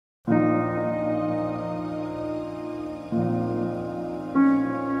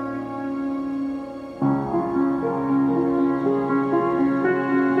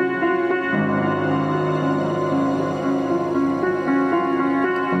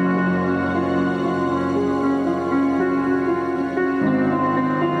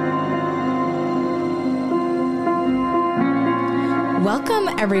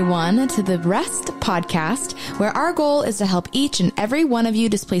everyone, to the Rest Podcast, where our goal is to help each and every one of you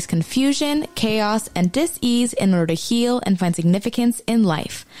displace confusion, chaos, and dis-ease in order to heal and find significance in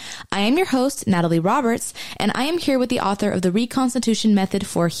life. I am your host, Natalie Roberts, and I am here with the author of The Reconstitution Method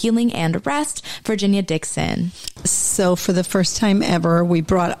for Healing and Rest, Virginia Dixon. So for the first time ever, we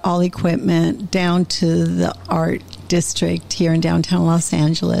brought all equipment down to the art district here in downtown Los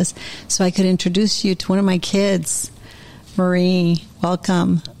Angeles so I could introduce you to one of my kids. Marie,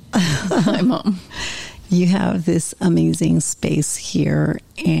 welcome. Hi, Mom. You have this amazing space here,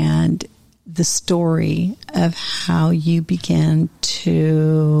 and the story of how you began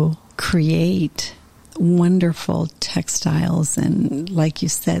to create wonderful textiles and, like you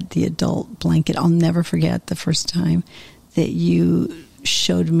said, the adult blanket. I'll never forget the first time that you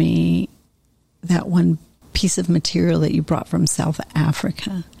showed me that one piece of material that you brought from South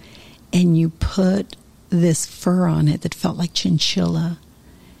Africa, and you put this fur on it that felt like chinchilla,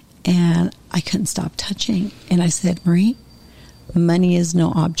 and I couldn't stop touching. And I said, Marie, money is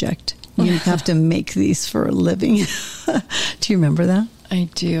no object. You have to make these for a living. Do you remember that? I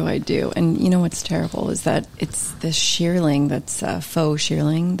do. And you know what's terrible is that it's this shearling that's faux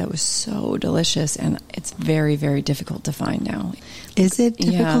shearling that was so delicious, and it's very, very difficult to find now. Is it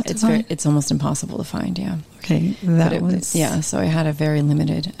difficult to find? It's almost impossible to find, yeah. Okay, so I had a very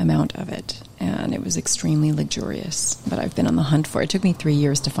limited amount of it, and it was extremely luxurious, but I've been on the hunt for it. It took me 3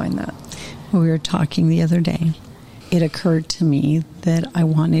 years to find that. We were talking the other day. It occurred to me that I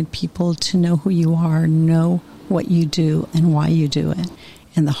wanted people to know who you are, know what you do and why you do it,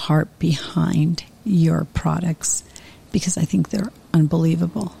 and the heart behind your products, because I think they're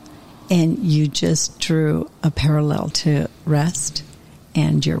unbelievable. And you just drew a parallel to Rest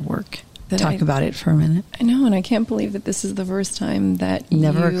and your work. Talk about it for a minute. I know, and I can't believe that this is the first time that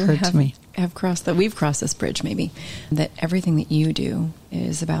we've crossed this bridge, maybe, that everything that you do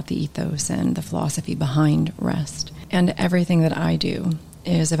is about the ethos and the philosophy behind Rest. And everything that I do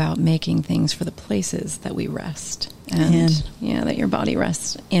is about making things for the places that we rest. And that your body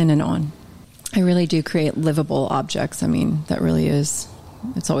rests in and on. I really do create livable objects. I mean, that really is,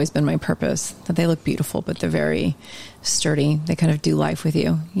 it's always been my purpose, that they look beautiful, but they're very sturdy. They kind of do life with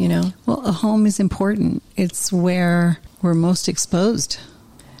you, you know? Well, a home is important. It's where we're most exposed.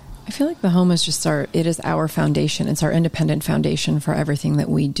 I feel like the home is it is our foundation. It's our independent foundation for everything that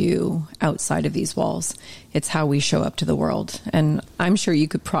we do outside of these walls. It's how we show up to the world. And I'm sure you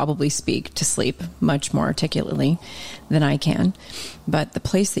could probably speak to sleep much more articulately than I can. But the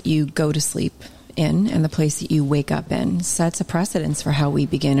place that you go to sleep in and the place that you wake up in sets a precedence for how we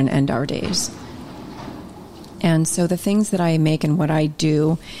begin and end our days. And so the things that I make and what I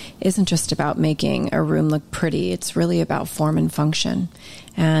do isn't just about making a room look pretty. It's really about form and function.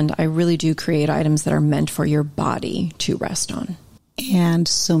 And I really do create items that are meant for your body to rest on. And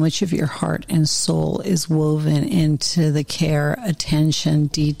so much of your heart and soul is woven into the care, attention,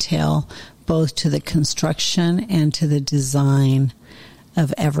 detail, both to the construction and to the design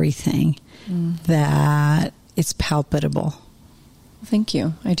of everything, that it's palpable. Thank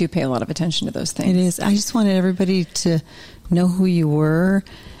you. I do pay a lot of attention to those things. It is. I just wanted everybody to know who you were,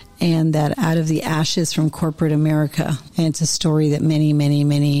 and that out of the ashes from corporate America, and it's a story that many, many,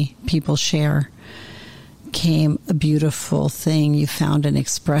 many people share, came a beautiful thing. You found an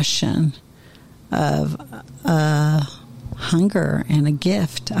expression of hunger and a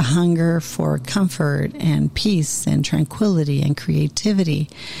gift, a hunger for comfort and peace and tranquility and creativity,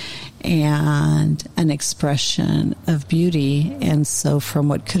 and an expression of beauty. And so from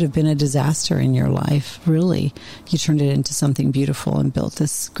what could have been a disaster in your life, really, you turned it into something beautiful and built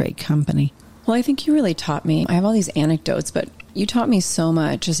this great company. Well, I think you really taught me. I have all these anecdotes, but you taught me so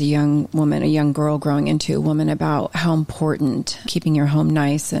much as a young woman, a young girl growing into a woman, about how important keeping your home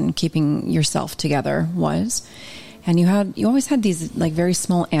nice and keeping yourself together was. And you always had these like very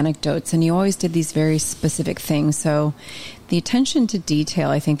small anecdotes, and you always did these very specific things. So the attention to detail,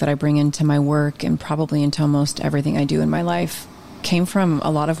 I think, that I bring into my work and probably into almost everything I do in my life came from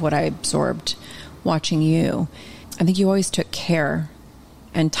a lot of what I absorbed watching you. I think you always took care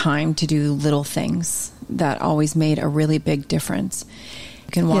and time to do little things that always made a really big difference.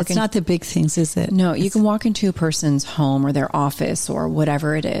 It's not the big things, is it? No, you can walk into a person's home or their office or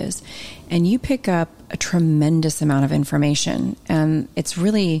whatever it is, and you pick up a tremendous amount of information. And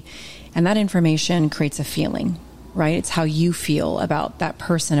that information creates a feeling, right? It's how you feel about that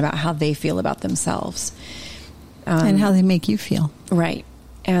person, about how they feel about themselves. And how they make you feel. Right.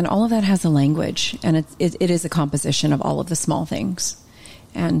 And all of that has a language, and it is a composition of all of the small things.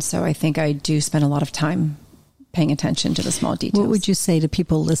 And so I think I do spend a lot of time paying attention to the small details. What would you say to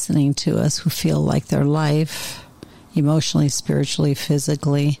people listening to us who feel like their life emotionally, spiritually,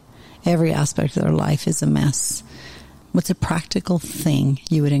 physically. Every aspect of their life is a mess. What's a practical thing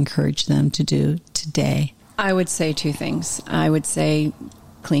you would encourage them to do today? I would say two things. I would say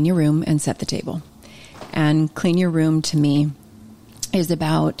clean your room and set the table. And clean your room to me is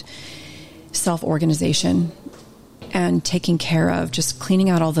about self-organization and taking care of just cleaning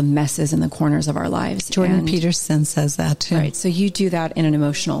out all the messes in the corners of our lives. Jordan Peterson says that too. Right. So you do that in an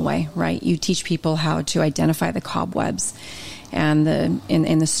emotional way, right? You teach people how to identify the cobwebs and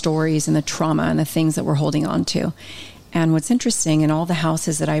in the stories and the trauma and the things that we're holding on to. And what's interesting in all the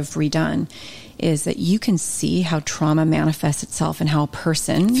houses that I've redone is that you can see how trauma manifests itself and how a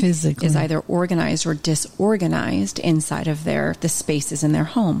person physically is either organized or disorganized inside of the spaces in their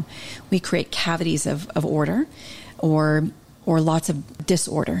home. We create cavities of order or lots of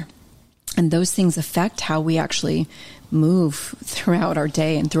disorder. And those things affect how we actually move throughout our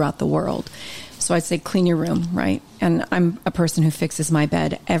day and throughout the world. So I'd say clean your room, right? And I'm a person who fixes my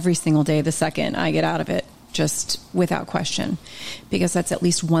bed every single day the second I get out of it, just without question, because that's at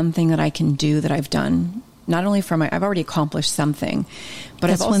least one thing that I can do that I've done. Not only for I've already accomplished something, but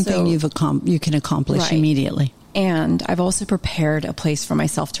that's I've also, one thing you can accomplish right, immediately. And I've also prepared a place for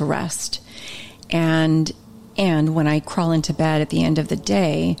myself to rest. And when I crawl into bed at the end of the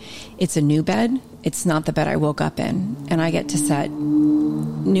day, it's a new bed. It's not the bed I woke up in. And I get to set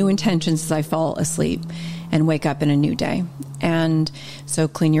new intentions as I fall asleep and wake up in a new day. And so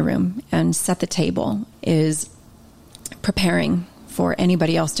clean your room and set the table is preparing for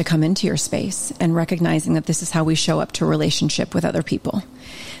anybody else to come into your space and recognizing that this is how we show up to a relationship with other people.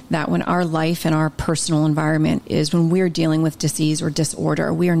 That when our life and our personal environment is when we're dealing with disease or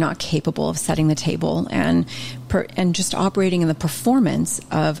disorder, we are not capable of setting the table and just operating in the performance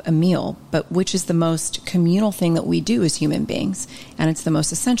of a meal, but which is the most communal thing that we do as human beings. And it's the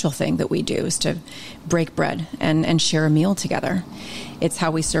most essential thing that we do is to break bread and share a meal together. It's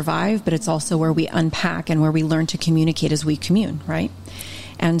how we survive, but it's also where we unpack and where we learn to communicate as we commune, right?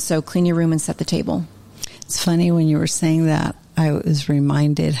 And so clean your room and set the table. It's funny when you were saying that, I was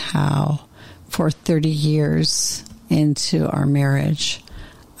reminded how for 30 years into our marriage,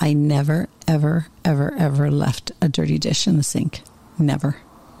 I never, ever, ever, ever left a dirty dish in the sink. Never.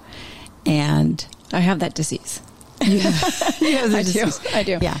 And I have that disease. You have the disease. I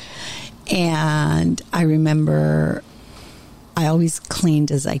do. Yeah. And I remember I always cleaned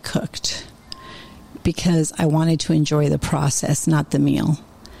as I cooked because I wanted to enjoy the process, not the meal.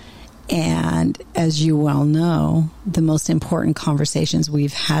 And as you well know, the most important conversations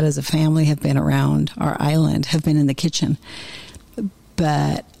we've had as a family have been around our island, have been in the kitchen.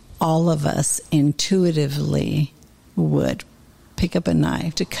 But all of us intuitively would pick up a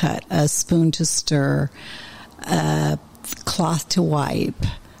knife to cut, a spoon to stir, a cloth to wipe,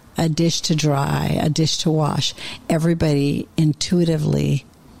 a dish to dry, a dish to wash. Everybody intuitively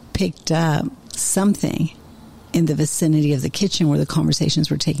picked up something in the vicinity of the kitchen where the conversations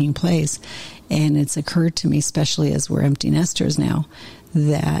were taking place. And it's occurred to me, especially as we're empty nesters now,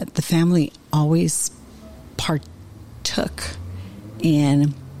 that the family always partook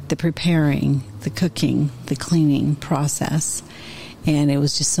in the preparing, the cooking, the cleaning process. And it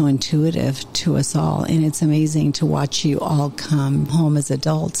was just so intuitive to us all. And it's amazing to watch you all come home as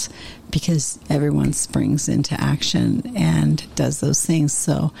adults because everyone springs into action and does those things.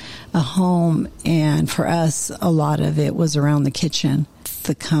 So a home, and for us, a lot of it was around the kitchen.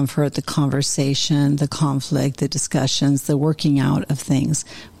 The comfort, the conversation, the conflict, the discussions, the working out of things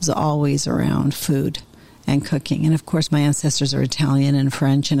was always around food and cooking. And of course, my ancestors are Italian and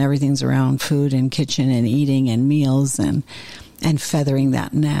French, and everything's around food and kitchen and eating and meals and feathering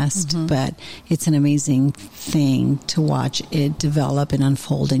that nest. Mm-hmm. But it's an amazing thing to watch it develop and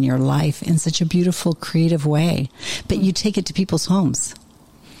unfold in your life in such a beautiful, creative way. But you take it to people's homes.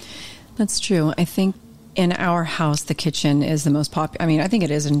 That's true. I think in our house, the kitchen is the most popular. I mean, I think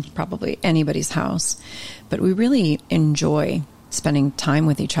it is in probably anybody's house. But we really enjoy spending time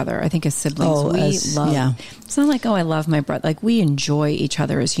with each other. I think as siblings, yeah. It's not like, I love my brother. Like, we enjoy each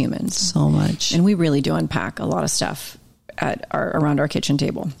other as humans. So much. And we really do unpack a lot of stuff around our kitchen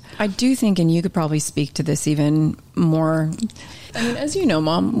table. I do think, and you could probably speak to this even more. I mean, as you know,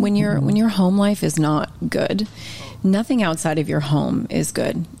 Mom, when your home life is not good, nothing outside of your home is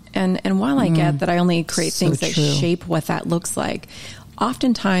good. And while I get that I only create things that shape what that looks like,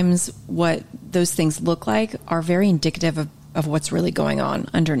 oftentimes what those things look like are very indicative of of what's really going on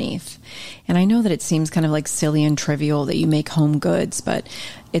underneath. And I know that it seems kind of like silly and trivial that you make home goods, but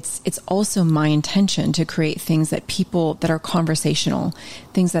it's also my intention to create things that are conversational,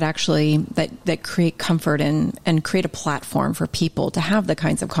 things that actually that create comfort and create a platform for people to have the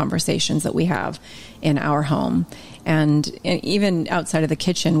kinds of conversations that we have in our home. And even outside of the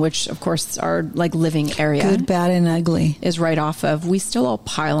kitchen, which of course our like living area, good, bad, and ugly, is right off of, we still all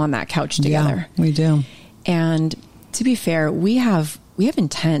pile on that couch together. Yeah, we do. And to be fair, we have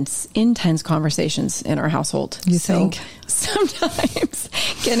intense conversations in our household. You think? Sometimes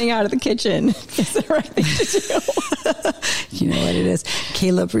getting out of the kitchen is the right thing to do. You know what it is?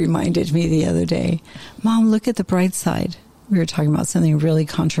 Caleb reminded me the other day, Mom, look at the bright side. We were talking about something really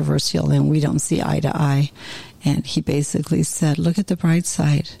controversial and we don't see eye to eye. And he basically said, look at the bright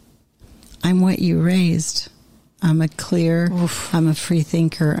side. I'm what you raised. I'm I'm a free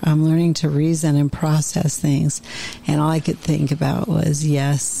thinker. I'm learning to reason and process things. And all I could think about was,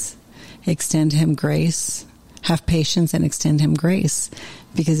 yes, extend him grace, have patience and extend him grace,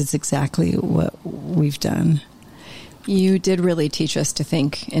 because it's exactly what we've done. You did really teach us to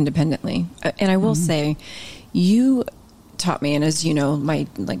think independently. And I will say, you taught me, and as you know, my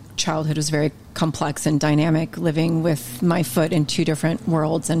childhood was very complex and dynamic, living with my foot in two different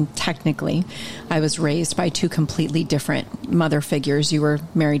worlds. And technically, I was raised by two completely different mother figures. You were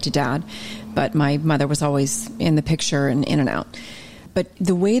married to Dad, but my mother was always in the picture and in and out. But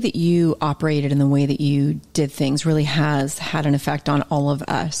the way that you operated and the way that you did things really has had an effect on all of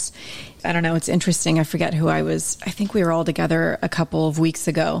us. I don't know. It's interesting. I forget who I think we were all together a couple of weeks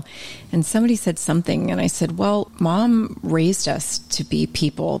ago and somebody said something and I said, well, Mom raised us to be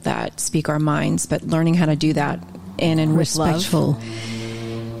people that speak our minds, but learning how to do that in and with respectful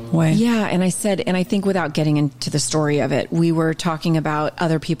way. Yeah. And I said, and I think without getting into the story of it, we were talking about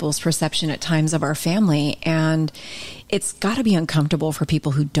other people's perception at times of our family, and it's got to be uncomfortable for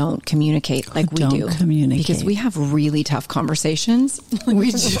people who don't communicate like we do. Because we have really tough conversations.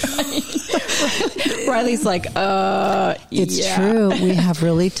 We do. Riley's like, it's true. We have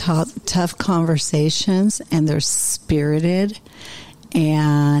really tough conversations, and they're spirited.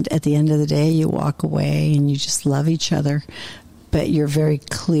 And at the end of the day, you walk away and you just love each other. But you're very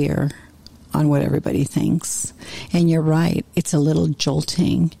clear on what everybody thinks. And you're right. It's a little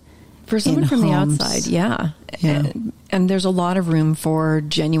jolting. For someone from the outside, yeah. And there's a lot of room for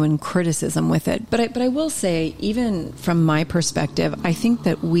genuine criticism with it. But I will say, even from my perspective, I think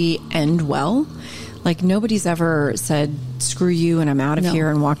that we end well. Like, nobody's ever said, screw you and I'm out of here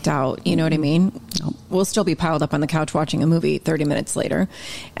and walked out. You know what I mean? No. We'll still be piled up on the couch watching a movie 30 minutes later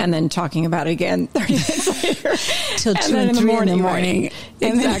and then talking about it again 30 minutes later. Till 2 and 3 in the morning. Right?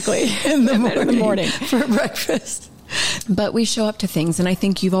 Exactly. In the morning. For breakfast. But we show up to things, and I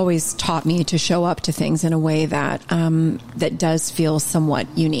think you've always taught me to show up to things in a way that that does feel somewhat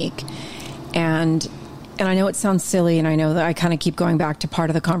unique. And I know it sounds silly, and I know that I kind of keep going back to part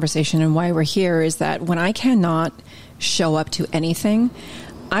of the conversation and why we're here is that when I cannot show up to anything,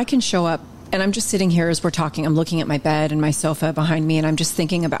 I can show up, and I'm just sitting here as we're talking. I'm looking at my bed and my sofa behind me, and I'm just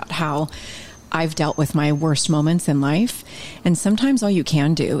thinking about how I've dealt with my worst moments in life. And sometimes all you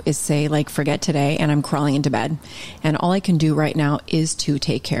can do is say, like, forget today, and I'm crawling into bed. And all I can do right now is to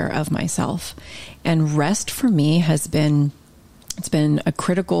take care of myself. And rest for me it's been a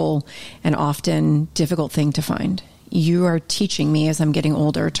critical and often difficult thing to find. You are teaching me as I'm getting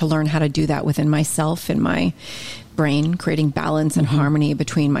older to learn how to do that within myself and my brain, creating balance and harmony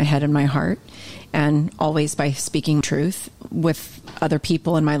between my head and my heart. And always by speaking truth with other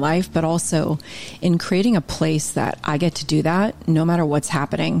people in my life, but also in creating a place that I get to do that no matter what's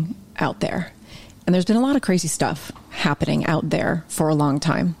happening out there. And there's been a lot of crazy stuff happening out there for a long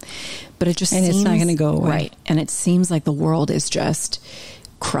time, but it just seems, it's not going to go away. Right. And it seems like the world is just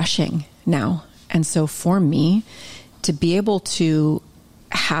crushing now. And so for me to be able to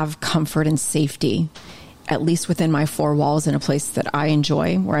have comfort and safety, at least within my four walls, in a place that I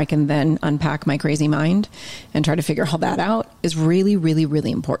enjoy, where I can then unpack my crazy mind and try to figure all that out, is really, really,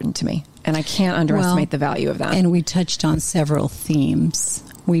 really important to me. And I can't underestimate the value of that. And we touched on several themes.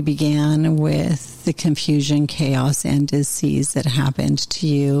 We began with the confusion, chaos, and disease that happened to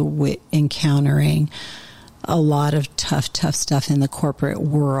you with encountering a lot of tough stuff in the corporate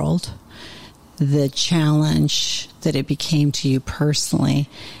world, the challenge that it became to you personally,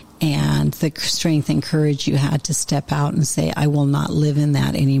 and the strength and courage you had to step out and say, I will not live in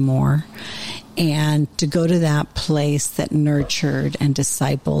that anymore. And to go to that place that nurtured and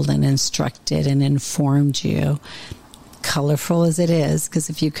discipled and instructed and informed you colorful as it is, because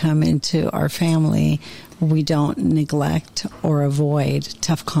if you come into our family, we don't neglect or avoid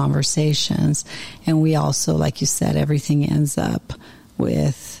tough conversations. And we also, like you said, everything ends up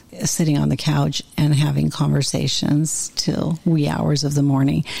with sitting on the couch and having conversations till wee hours of the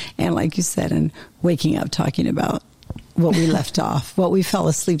morning. And like you said, and waking up talking about what we left off, what we fell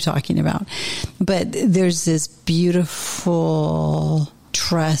asleep talking about. But there's this beautiful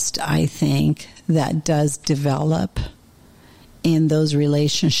trust, I think, that does develop in those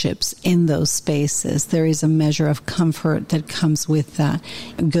relationships, in those spaces. There is a measure of comfort that comes with that,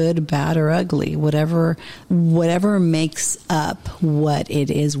 good, bad, or ugly, whatever makes up what it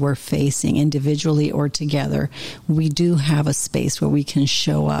is we're facing individually or together. We do have a space where we can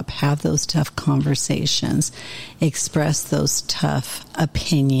show up, have those tough conversations, express those tough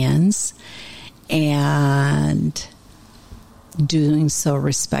opinions, and doing so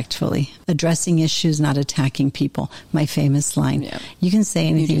respectfully, addressing issues, not attacking people. My famous line. Yeah. You can say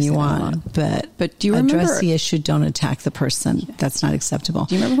anything you want, but do you remember, address the issue, don't attack the person. Yeah. That's not acceptable.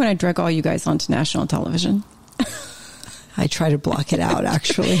 Do you remember when I drug all you guys onto national television? I try to block it out,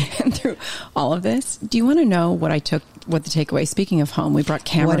 actually. And through all of this, do you want to know what the takeaway? Speaking of home, we brought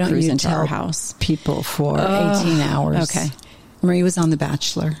camera crews into our house. People for 18 hours. Okay. Marie was on The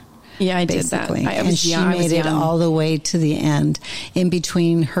Bachelor. Yeah, I basically. did that. And she made it all the way to the end, in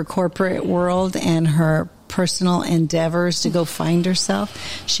between her corporate world and her personal endeavors to go find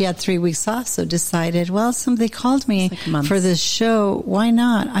herself. She had 3 weeks off, so decided, well, somebody called me for this show. Why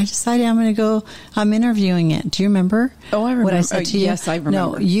not? I decided I'm interviewing it. Do you remember? Oh, I remember. What I said to you? Yes, I remember.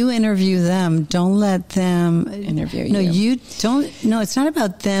 No, you interview them. Don't let them interview you. No, you don't. No, it's not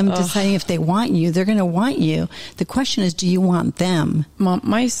about them deciding if they want you. They're going to want you. The question is, do you want them? Mom,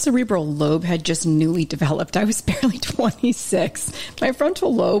 my cerebral lobe had just newly developed. I was barely 26. My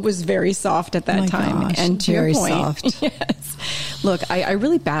frontal lobe was very soft at that time. Gosh. And to very your point, soft. Yes. Look, I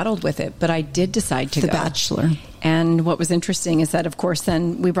really battled with it, but I did decide to go. The Bachelor. And what was interesting is that, of course,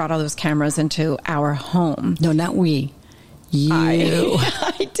 then we brought all those cameras into our home. No, not we. You.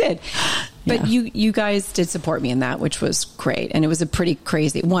 I did. But you guys did support me in that, which was great. And it was a pretty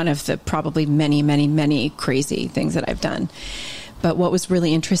crazy, one of the probably many, many, many crazy things that I've done. But what was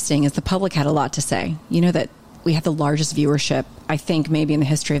really interesting is the public had a lot to say. You know that we had the largest viewership, I think, maybe in the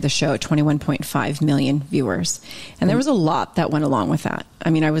history of the show, 21.5 million viewers. And there was a lot that went along with that. I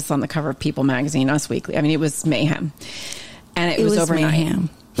mean, I was on the cover of People magazine, Us Weekly. I mean, it was mayhem. And it was overnight.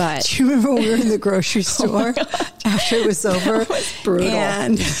 Mayhem. But do you remember when we were in the grocery store after it was over? That was brutal.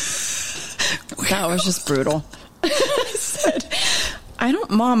 And that was just brutal. I said,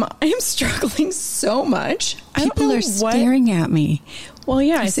 Mom, I am struggling so much. People are staring at me. Well,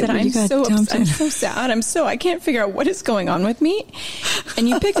 yeah, I said, I'm so sad. I can't figure out what is going on with me. And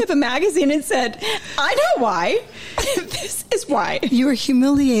you picked up a magazine and said, I know why. This is why. You were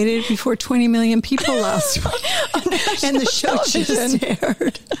humiliated before 20 million people last week. And the show just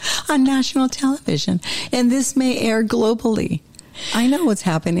aired on national television. And this may air globally. I know what's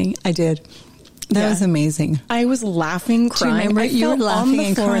happening. I did. That was amazing. I was laughing, crying. Do you remember? You were laughing on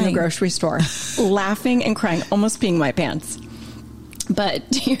the floor and crying in the grocery store, laughing and crying, almost peeing my pants.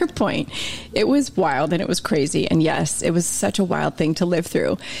 But to your point, it was wild and it was crazy. And yes, it was such a wild thing to live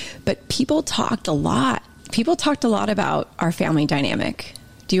through. But people talked a lot. People talked a lot about our family dynamic.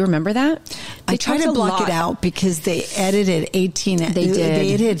 Do you remember that? I tried to block it out because they edited 18. They did.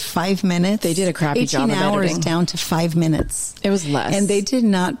 They edited 5 minutes. They did a crappy job of editing. 18 hours down to 5 minutes. It was less. And they did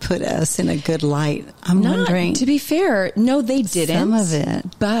not put us in a good light. I'm wondering. To be fair, no, they didn't. Some of it.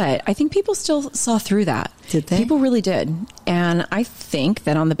 But I think people still saw through that. Did they? People really did. And I think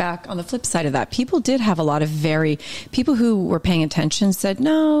that on the flip side of that, people did have a lot of people who were paying attention said,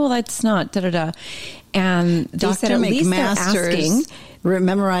 no, that's not, da-da-da. And they Dr. said, at least they're asking.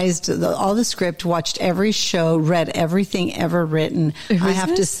 Memorized all the script, watched every show, read everything ever written. I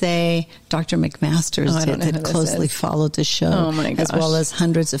have to say, Dr. McMaster's that closely followed the show. Oh my gosh. As well as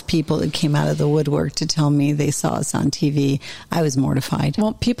hundreds of people that came out of the woodwork to tell me they saw us on TV. I was mortified.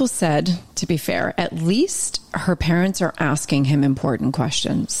 Well, people said, to be fair, at least her parents are asking him important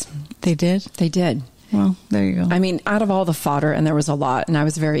questions. They did? They did. Well, there you go. I mean, out of all the fodder, and there was a lot, and I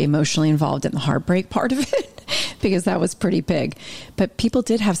was very emotionally involved in the heartbreak part of it because that was pretty big. But people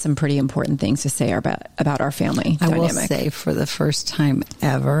did have some pretty important things to say about our family dynamic. I will say, for the first time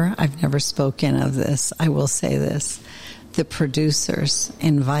ever, I've never spoken of this. I will say this. The producers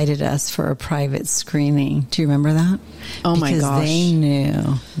invited us for a private screening. Do you remember that? Oh, my gosh. Because they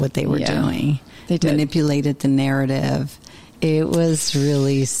knew what they were doing. They did. Manipulated the narrative. It was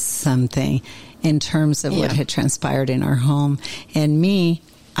really something in terms of what had transpired in our home. And me,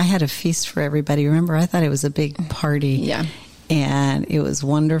 I had a feast for everybody. Remember, I thought it was a big party. Yeah. And it was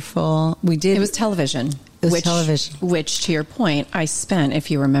wonderful. It was television. Television. Which, to your point, I spent,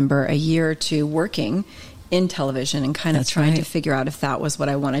 if you remember, a year or two working in television and kind of trying to figure out if that was what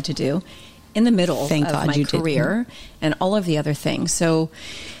I wanted to do in the middle of my career and all of the other things. So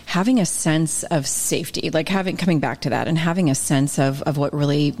having a sense of safety, like coming back to that and having a sense of what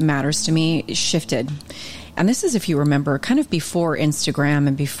really matters to me shifted. And this is, if you remember, kind of before Instagram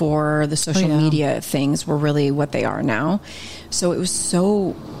and before the social media things were really what they are now. So it was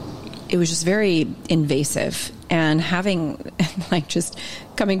just very invasive. And having, like, just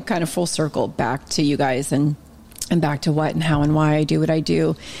coming kind of full circle back to you guys and back to what and how and why I do what I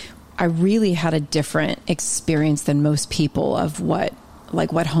do, I really had a different experience than most people of what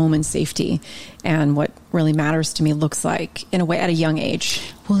home and safety and what really matters to me looks like in a way at a young age.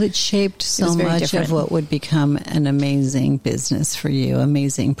 Well, it shaped so much of what would become an amazing business for you,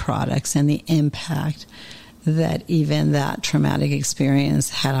 amazing products, and the impact that even that traumatic experience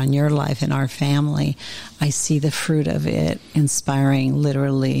had on your life and our family. I see the fruit of it inspiring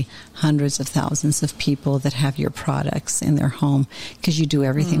literally hundreds of thousands of people that have your products in their home because you do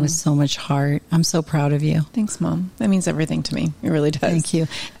everything with so much heart. I'm so proud of you. Thanks, Mom. That means everything to me. It really does. Thank you.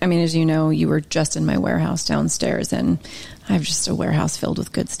 I mean, as you know, you were just in my warehouse downstairs, and I have just a warehouse filled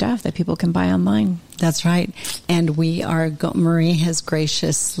with good stuff that people can buy online. That's right. And Marie is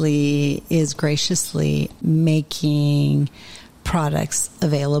graciously making products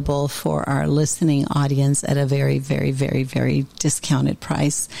available for our listening audience at a very, very, very, very discounted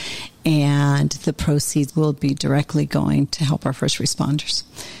price. And the proceeds will be directly going to help our first responders.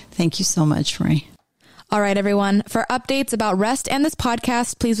 Thank you so much, Marie. All right, everyone. For updates about Rest and this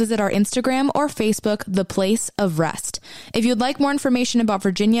podcast, please visit our Instagram or Facebook, The Place of Rest. If you'd like more information about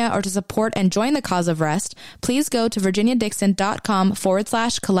Virginia or to support and join the cause of Rest, please go to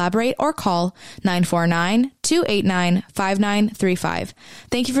virginiadixon.com/collaborate or call 949-289-5935.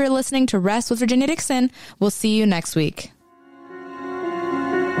 Thank you for listening to Rest with Virginia Dixon. We'll see you next week.